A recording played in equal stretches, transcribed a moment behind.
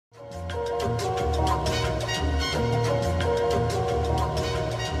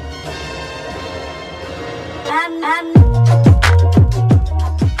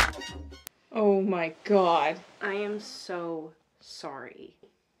my god. I am so sorry.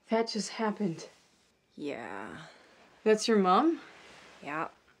 That just happened. Yeah. That's your mom? Yeah.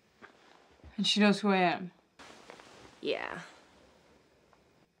 And she knows who I am? Yeah.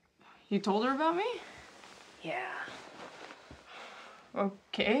 You told her about me? Yeah.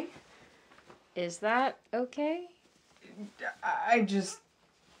 Okay. Is that okay? I just...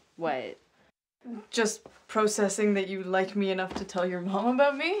 What? Just processing that you like me enough to tell your mom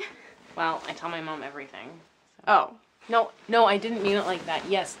about me? Well, I tell my mom everything. So. Oh. No, I didn't mean it like that.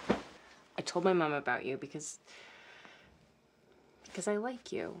 Yes. I told my mom about you because I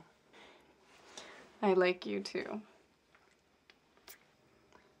like you. I like you too.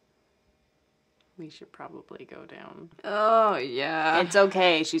 We should probably go down. Oh, yeah. It's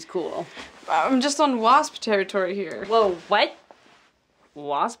okay, she's cool. I'm just on wasp territory here. Whoa, what?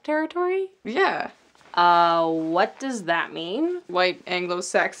 Wasp territory? Yeah. What does that mean? White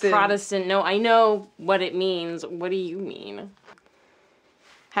Anglo-Saxon. Protestant, no, I know what it means. What do you mean?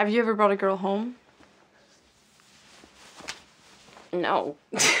 Have you ever brought a girl home? No.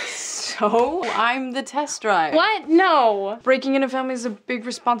 So? I'm the test drive. What? No! Breaking in a family is a big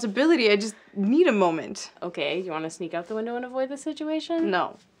responsibility. I just need a moment. Okay, you want to sneak out the window and avoid the situation?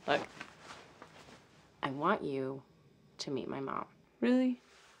 No. Look, I want you to meet my mom. Really?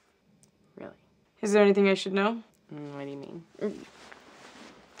 Really. Is there anything I should know? What do you mean?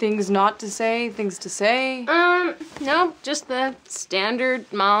 Things not to say, things to say? No, just the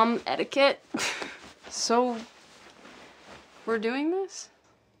standard mom etiquette. So, we're doing this?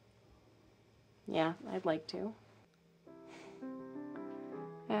 Yeah, I'd like to.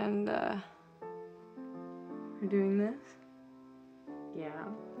 And, we're doing this? Yeah.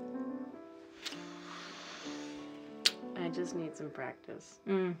 I just need some practice.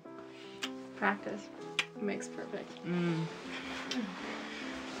 Practice makes perfect.